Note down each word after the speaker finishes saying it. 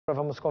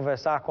Vamos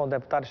conversar com o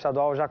deputado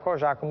estadual Jacó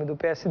Jácome, do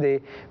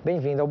PSD.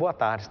 Bem-vindo ao Boa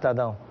Tarde,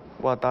 Cidadão.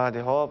 Boa tarde,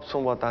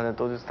 Robson. Boa tarde a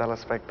todos os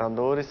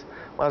telespectadores.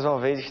 Mais uma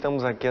vez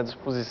estamos aqui à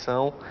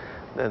disposição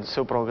do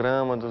seu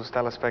programa, dos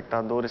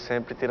telespectadores,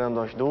 sempre tirando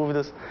as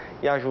dúvidas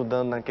e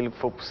ajudando naquilo que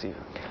for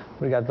possível.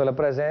 Obrigado pela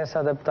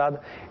presença, deputado.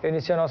 Eu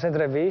inicio a nossa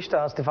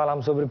entrevista, antes de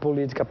falarmos sobre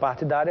política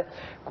partidária,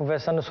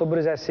 conversando sobre o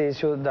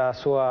exercício da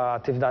sua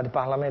atividade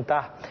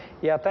parlamentar.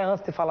 E até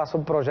antes de falar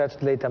sobre projetos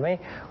de lei também,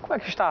 como é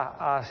que está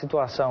a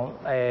situação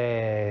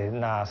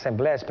na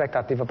Assembleia, a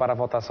expectativa para a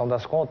votação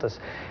das contas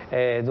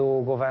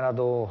do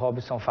governador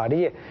Robson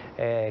Faria,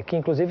 que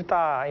inclusive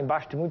está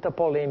embaixo de muita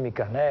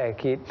polêmica, né?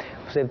 Que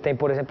você tem,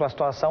 por exemplo, a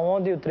situação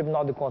onde o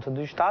Tribunal de Contas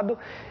do Estado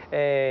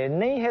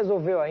nem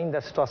resolveu ainda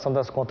a situação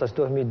das contas de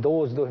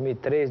 2012,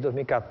 2013,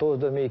 2014,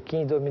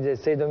 2015,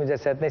 2016,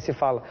 2017, nem se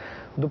fala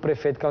do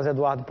prefeito Carlos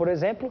Eduardo, por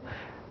exemplo.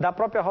 Da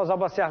própria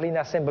Rosalba Ciarline,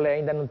 a Assembleia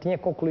ainda não tinha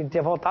concluído,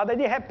 tinha votado, e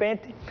de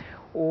repente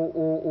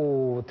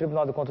o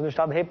Tribunal de Contas do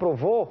Estado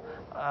reprovou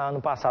ano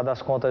passado as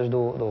contas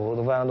do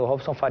governador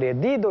Robson Faria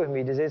de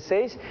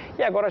 2016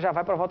 e agora já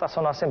vai para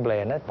votação na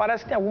Assembleia, né?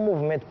 Parece que tem algum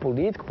movimento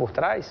político por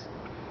trás?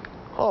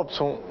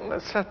 Robson,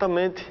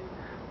 certamente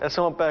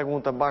essa é uma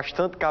pergunta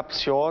bastante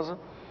capciosa,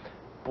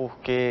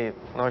 porque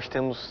nós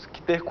temos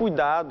que ter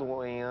cuidado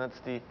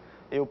antes de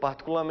eu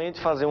particularmente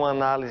fazer uma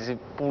análise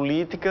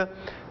política,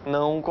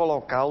 não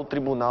colocar o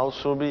tribunal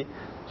sob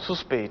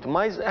suspeito.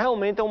 Mas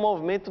realmente é um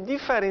movimento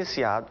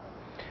diferenciado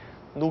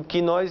do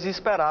que nós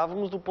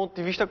esperávamos do ponto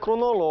de vista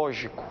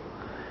cronológico.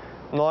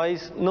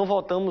 Nós não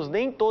votamos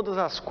nem todas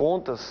as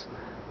contas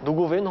do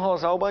governo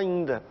Rosalba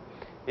ainda.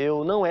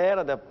 Eu não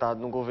era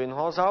deputado no governo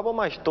Rosalba,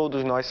 mas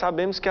todos nós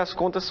sabemos que as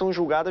contas são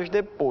julgadas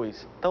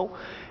depois. Então,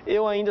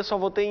 eu ainda só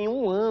votei em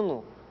um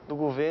ano do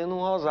governo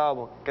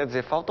Rosalba. Quer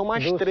dizer, faltam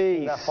mais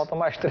três. Ainda faltam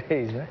mais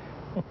três, né?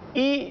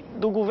 E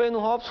do governo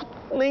Robson,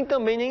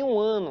 também nem um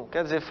ano.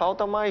 Quer dizer,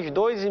 falta mais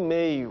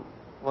 2,5,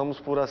 vamos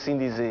por assim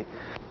dizer.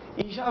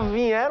 E já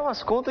vieram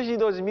as contas de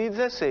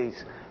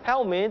 2016.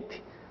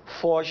 Realmente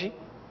foge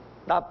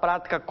da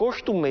prática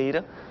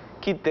costumeira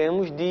que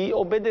temos de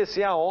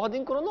obedecer à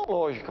ordem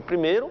cronológica.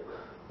 Primeiro,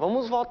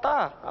 vamos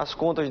votar as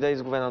contas da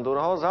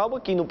ex-governadora Rosalba,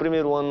 que no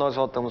primeiro ano nós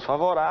votamos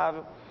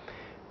favorável.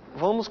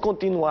 Vamos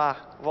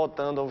continuar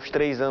votando aos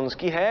 3 anos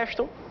que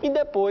restam e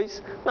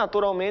depois,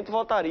 naturalmente,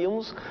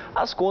 votaríamos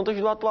as contas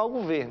do atual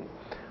governo.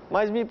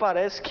 Mas me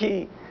parece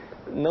que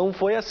não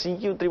foi assim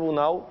que o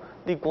Tribunal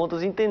de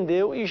Contas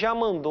entendeu e já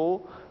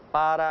mandou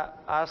para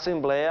a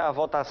Assembleia a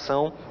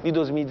votação de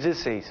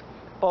 2016.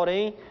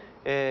 Porém,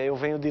 eu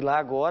venho de lá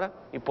agora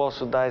e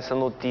posso dar essa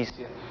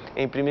notícia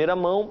em primeira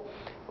mão.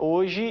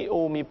 Hoje,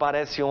 ou me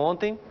parece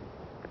ontem,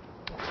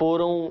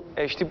 foram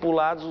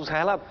estipulados os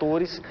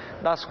relatores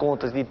das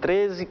contas de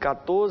 13,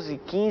 14,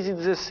 15 e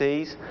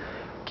 16,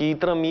 que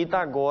tramita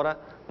agora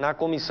na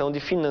Comissão de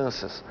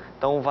Finanças.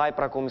 Então vai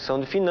para a Comissão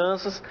de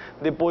Finanças,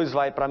 depois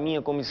vai para a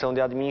minha Comissão de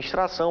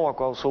Administração, a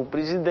qual sou o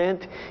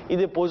presidente, e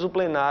depois o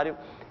plenário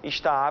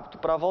está apto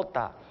para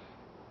votar.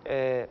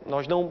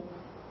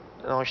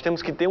 Nós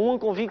temos que ter uma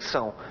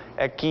convicção,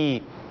 é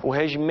que o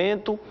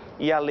regimento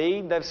e a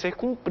lei devem ser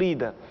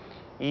cumprida.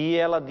 E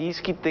ela diz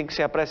que tem que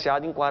ser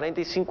apreciada em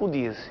 45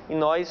 dias. E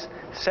nós,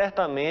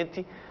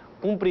 certamente,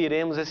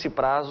 cumpriremos esse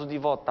prazo de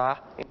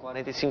votar em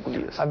 45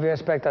 dias. Havia a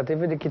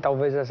expectativa de que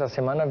talvez essa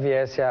semana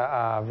viesse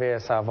a haver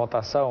essa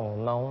votação.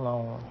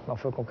 Não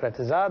foi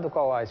concretizado?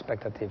 Qual a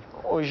expectativa?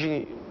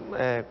 Hoje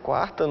é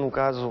quarta, no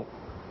caso,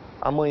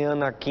 amanhã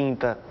na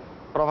quinta,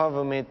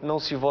 provavelmente não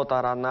se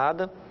votará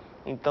nada.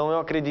 Então eu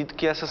acredito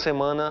que essa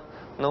semana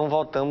não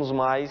votamos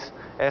mais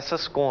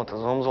essas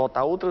contas, vamos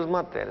votar outras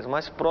matérias.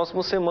 Mas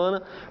próxima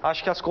semana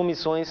acho que as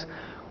comissões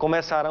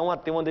começarão a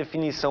ter uma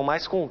definição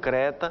mais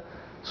concreta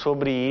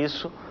sobre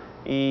isso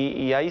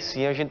e aí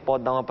sim a gente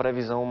pode dar uma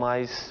previsão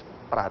mais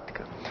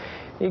prática.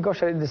 E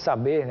gostaria de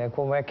saber, né,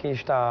 como é que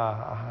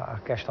está a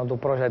questão do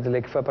projeto de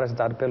lei que foi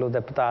apresentado pelo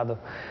deputado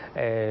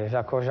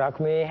Jacó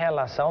Jácome em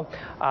relação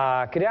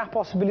a criar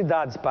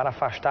possibilidades para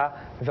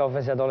afastar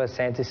jovens e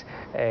adolescentes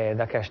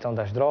da questão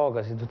das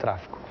drogas e do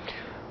tráfico.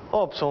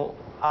 Robson,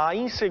 a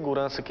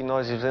insegurança que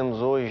nós vivemos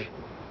hoje,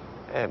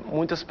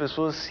 muitas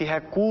pessoas se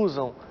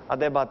recusam a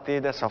debater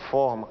dessa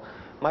forma,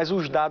 mas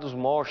os dados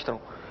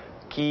mostram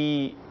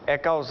que é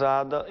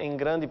causada em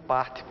grande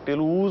parte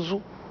pelo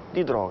uso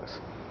de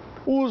drogas.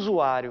 O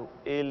usuário,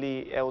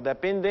 ele é o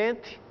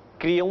dependente,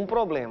 cria um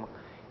problema.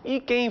 E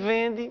quem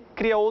vende,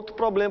 cria outro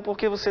problema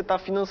porque você está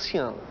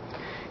financiando.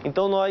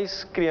 Então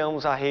nós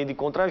criamos a rede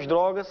contra as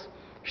drogas,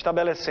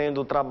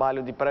 estabelecendo o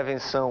trabalho de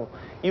prevenção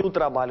e o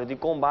trabalho de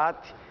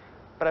combate.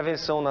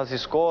 Prevenção nas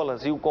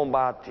escolas e o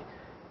combate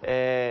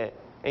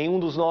em um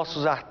dos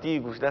nossos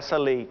artigos dessa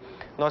lei,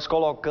 nós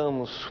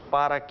colocamos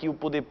para que o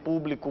poder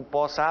público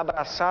possa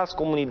abraçar as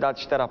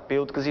comunidades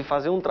terapêuticas e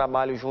fazer um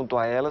trabalho junto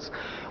a elas,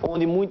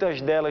 onde muitas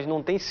delas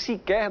não têm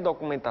sequer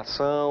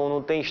documentação,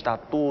 não tem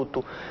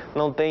estatuto,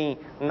 não tem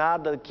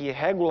nada que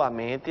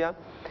regulamente-a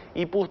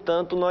e,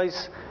 portanto,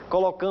 nós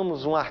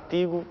colocamos um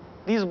artigo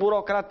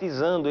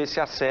desburocratizando esse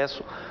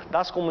acesso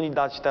das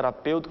comunidades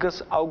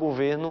terapêuticas ao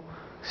governo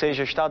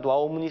seja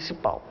estadual ou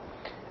municipal.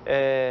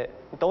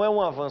 Então é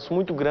um avanço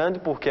muito grande,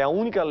 porque é a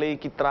única lei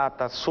que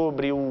trata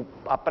sobre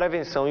a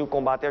prevenção e o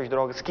combate às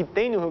drogas que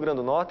tem no Rio Grande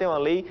do Norte é uma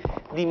lei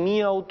de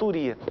minha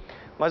autoria.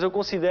 Mas eu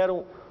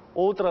considero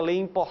outra lei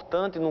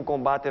importante no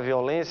combate à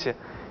violência,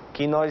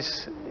 que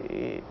nós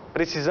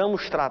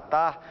precisamos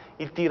tratar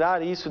e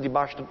tirar isso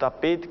debaixo do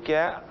tapete, que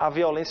é a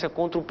violência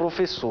contra o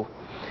professor.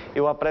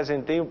 Eu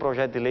apresentei um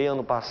projeto de lei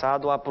ano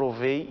passado,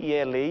 aprovei e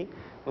é lei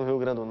no Rio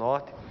Grande do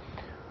Norte,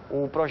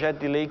 o projeto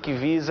de lei que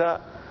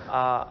visa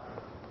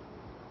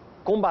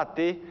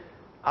combater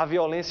a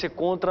violência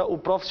contra o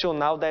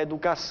profissional da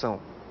educação.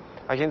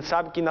 A gente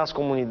sabe que nas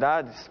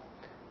comunidades,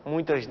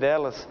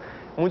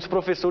 muitos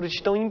professores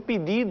estão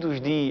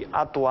impedidos de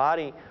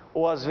atuarem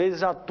ou às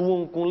vezes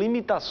atuam com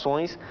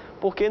limitações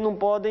porque não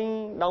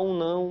podem dar um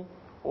não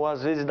ou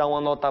às vezes dar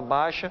uma nota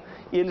baixa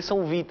e eles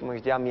são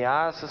vítimas de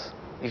ameaças,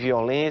 de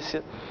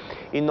violência.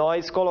 E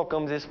nós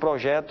colocamos esse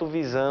projeto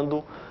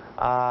visando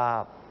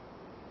a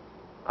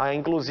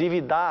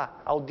inclusive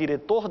dar ao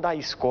diretor da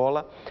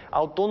escola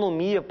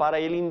autonomia para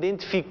ele,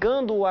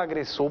 identificando o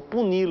agressor,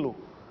 puni-lo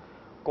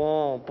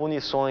com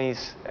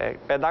punições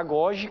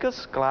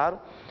pedagógicas, claro,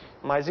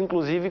 mas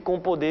inclusive com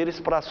poderes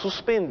para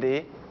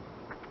suspender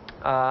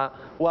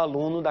o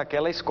aluno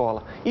daquela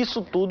escola.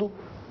 Isso tudo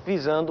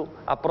visando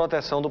a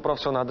proteção do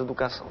profissional da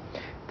educação.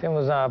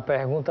 Temos a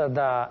pergunta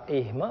da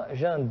irmã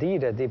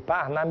Jandira, de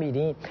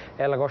Parnamirim.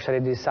 Ela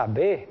gostaria de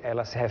saber,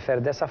 ela se refere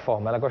dessa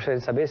forma, ela gostaria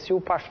de saber se o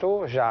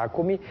pastor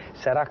Jácome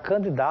será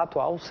candidato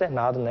ao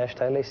Senado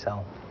nesta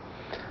eleição.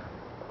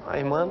 A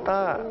irmã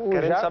está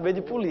querendo saber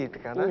de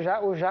política, né?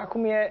 O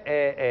Jácome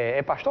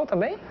é pastor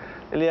também?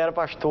 Ele era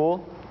pastor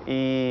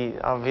e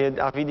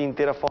a vida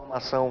inteira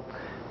formação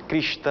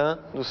cristã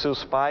dos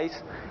seus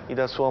pais e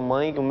da sua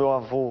mãe. O meu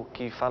avô,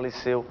 que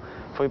faleceu,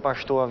 foi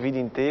pastor a vida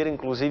inteira,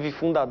 inclusive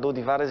fundador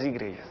de várias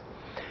igrejas.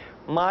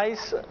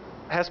 Mas,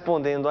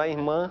 respondendo à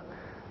irmã,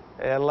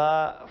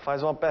 ela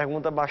faz uma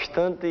pergunta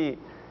bastante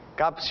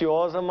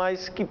capciosa,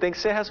 mas que tem que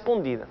ser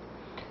respondida.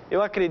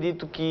 Eu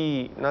acredito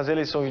que nas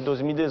eleições de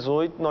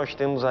 2018 nós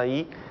temos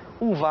aí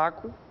um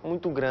vácuo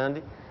muito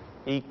grande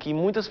e que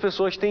muitas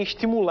pessoas têm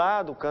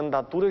estimulado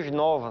candidaturas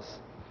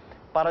novas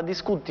para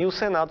discutir o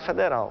Senado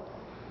Federal.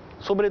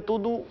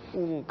 Sobretudo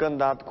um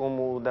candidato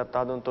como o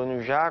deputado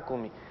Antônio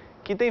Jácome,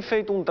 que tem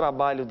feito um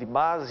trabalho de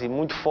base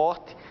muito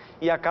forte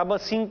e acaba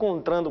se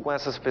encontrando com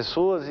essas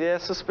pessoas e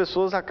essas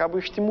pessoas acabam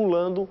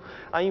estimulando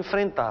a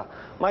enfrentar.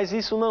 Mas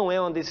isso não é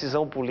uma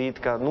decisão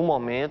política no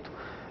momento.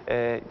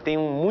 Tem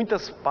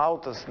muitas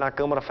pautas na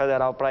Câmara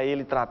Federal para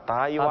ele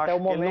tratar e eu acho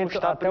que ele não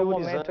está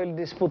priorizando. Até o momento ele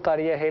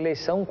disputaria a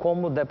reeleição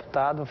como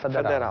deputado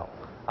federal.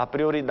 A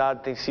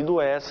prioridade tem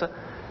sido essa.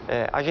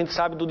 A gente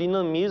sabe do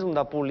dinamismo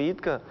da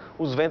política,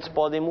 os ventos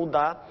podem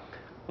mudar.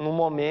 No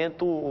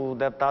momento, o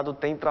deputado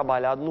tem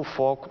trabalhado no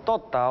foco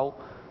total,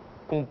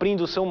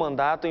 cumprindo o seu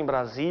mandato em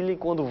Brasília e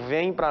quando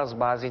vem para as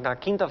bases na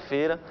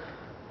quinta-feira,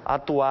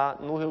 atuar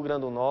no Rio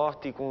Grande do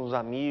Norte, com os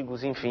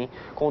amigos, enfim,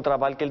 com o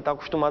trabalho que ele está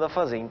acostumado a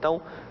fazer.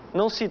 Então,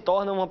 não se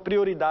torna uma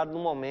prioridade no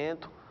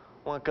momento,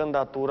 uma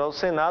candidatura ao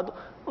Senado,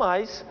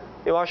 mas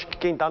eu acho que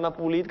quem está na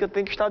política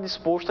tem que estar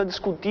disposto a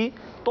discutir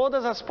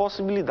todas as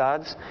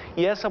possibilidades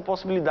e essa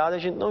possibilidade a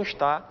gente não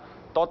está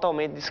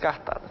totalmente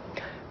descartada.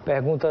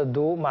 Pergunta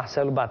do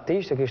Marcelo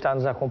Batista, que está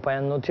nos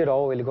acompanhando no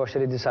Tirol. Ele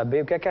gostaria de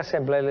saber o que é que a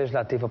Assembleia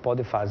Legislativa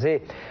pode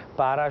fazer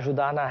para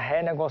ajudar na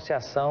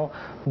renegociação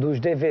dos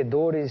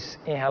devedores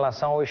em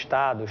relação ao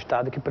Estado, o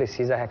Estado que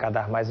precisa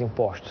arrecadar mais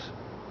impostos.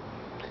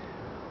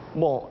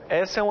 Bom,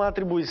 essa é uma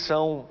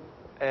atribuição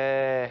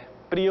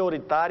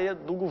prioritária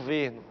do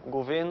governo. O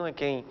governo é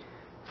quem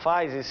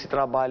faz esse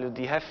trabalho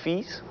de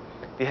refis,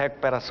 de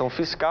recuperação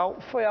fiscal.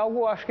 Foi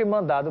algo, acho que,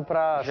 mandado para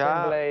a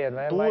Assembleia, não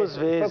é? Duas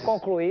vezes. Foi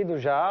concluído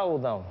já ou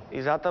não?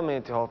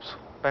 Exatamente, Robson.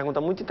 Pergunta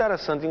muito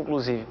interessante,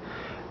 inclusive.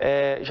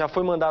 Já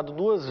foi mandado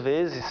 2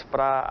 vezes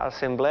para a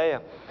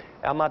Assembleia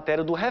a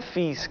matéria do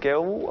refis, que é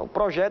o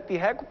projeto de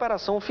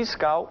recuperação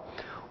fiscal,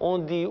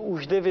 onde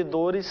os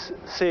devedores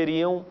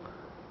seriam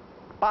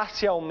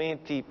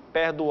parcialmente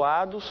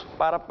perdoados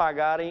para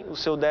pagarem o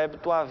seu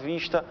débito à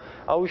vista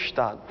ao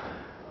Estado.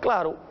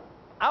 Claro,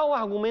 há um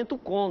argumento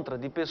contra,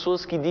 de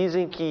pessoas que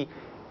dizem que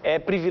é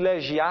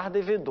privilegiar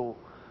devedor.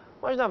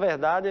 Mas, na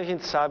verdade, a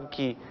gente sabe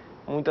que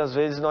muitas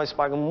vezes nós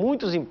pagamos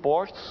muitos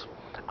impostos,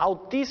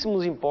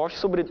 altíssimos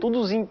impostos, sobretudo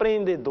os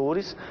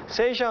empreendedores,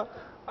 seja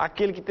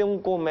aquele que tem um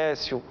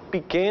comércio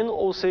pequeno,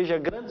 ou seja,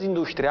 grandes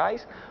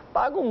industriais,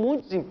 pagam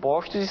muitos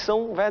impostos e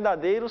são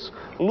verdadeiros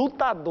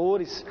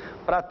lutadores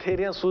para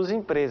terem as suas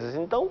empresas.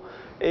 Então,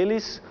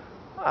 eles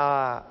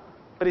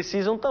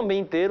precisam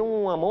também ter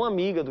uma mão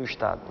amiga do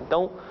Estado.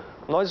 Então,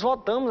 nós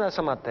votamos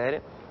nessa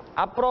matéria,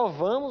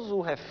 aprovamos o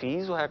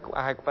refis,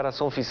 a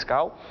recuperação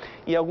fiscal,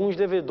 e alguns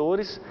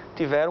devedores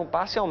tiveram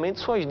parcialmente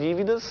suas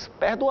dívidas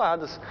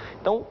perdoadas.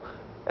 Então,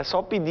 é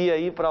só pedir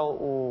aí para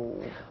o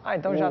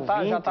então já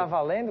está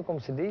valendo, como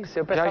se diz?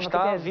 Eu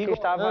pensava que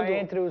estava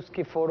entre os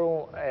que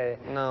foram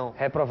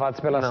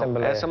reprovados pela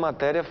Assembleia. Essa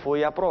matéria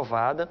foi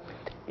aprovada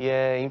e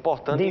é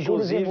importante,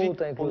 inclusive,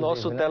 o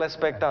nosso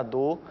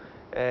telespectador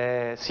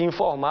se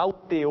informar o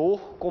teor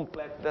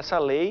completo dessa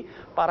lei,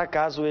 para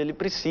caso ele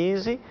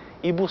precise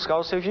ir buscar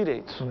os seus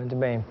direitos. Muito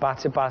bem.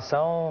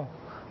 Participação,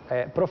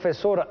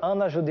 professora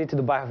Ana Judite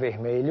do Bairro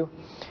Vermelho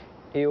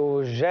e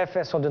o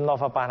Jefferson de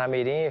Nova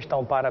Parnamirim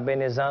estão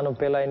parabenizando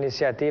pela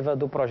iniciativa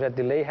do projeto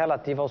de lei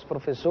relativo aos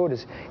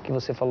professores, que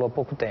você falou há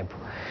pouco tempo.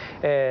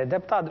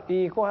 Deputado,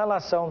 e com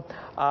relação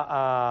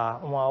a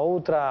uma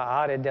outra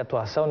área de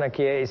atuação, né,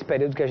 que é esse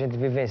período que a gente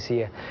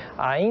vivencia,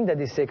 ainda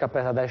de seca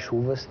apesar das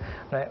chuvas,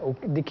 né,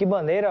 de que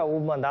maneira o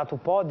mandato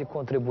pode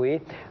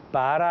contribuir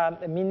para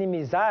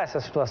minimizar essa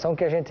situação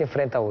que a gente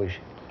enfrenta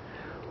hoje?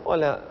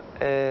 Olha,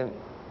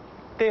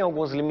 tem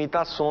algumas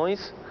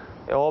limitações.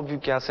 É óbvio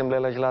que a Assembleia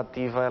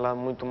Legislativa ela é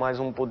muito mais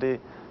um poder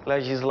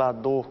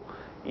legislador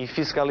e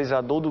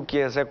fiscalizador do que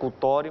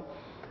executório,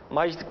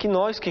 mas que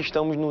nós que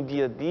estamos no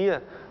dia a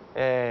dia,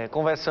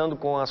 conversando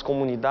com as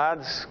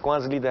comunidades, com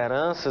as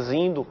lideranças,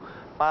 indo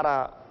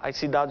para as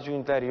cidades do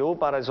interior,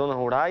 para as zonas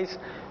rurais,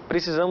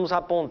 precisamos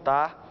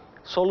apontar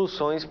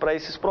soluções para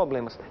esses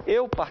problemas.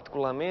 Eu,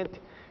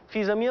 particularmente,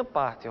 fiz a minha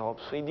parte,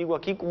 Robson, e digo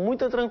aqui com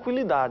muita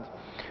tranquilidade.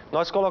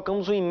 Nós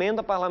colocamos uma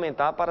emenda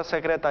parlamentar para a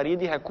Secretaria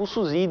de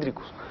Recursos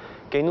Hídricos.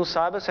 Quem não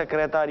sabe, a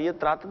Secretaria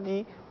trata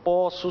de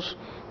poços,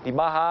 de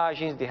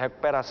barragens, de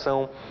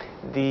recuperação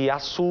de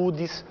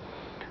açudes.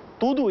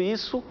 Tudo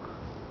isso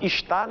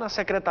está na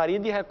Secretaria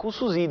de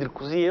Recursos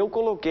Hídricos e eu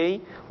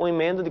coloquei uma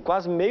emenda de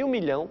quase R$500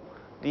 milhão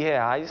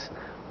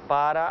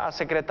para a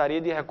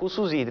Secretaria de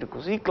Recursos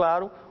Hídricos. E,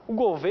 claro, o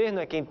governo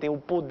é quem tem o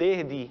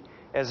poder de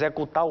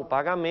executar o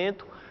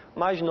pagamento,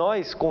 mas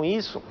nós, com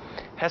isso,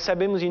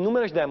 recebemos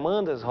inúmeras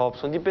demandas,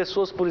 Robson, de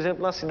pessoas, por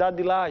exemplo, na cidade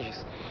de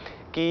Lages,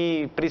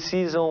 que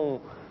precisam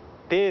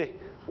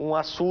ter um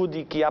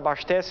açude que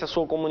abastece a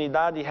sua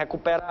comunidade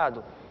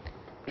recuperado.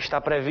 Está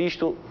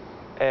previsto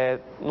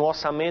no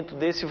orçamento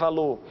desse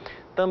valor.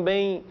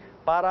 Também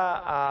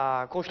para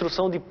a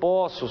construção de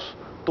poços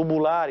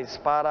tubulares,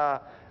 para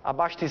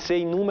abastecer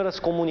inúmeras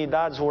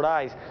comunidades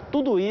rurais.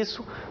 Tudo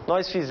isso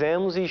nós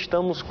fizemos e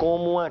estamos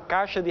como uma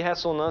caixa de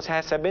ressonância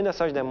recebendo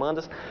essas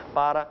demandas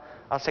para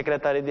a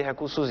Secretaria de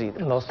Recursos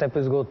Hídricos. Nosso tempo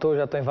esgotou,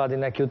 já estou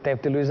invadindo aqui o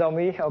tempo de Luiz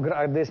Almir. Eu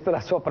agradeço pela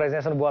sua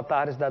presença no Boa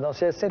Tarde Cidadão.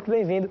 Seja sempre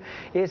bem-vindo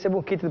e receba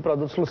um kit de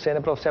produtos Lucena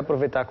para você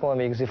aproveitar com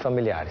amigos e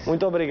familiares.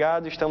 Muito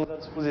obrigado, estamos à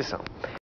disposição.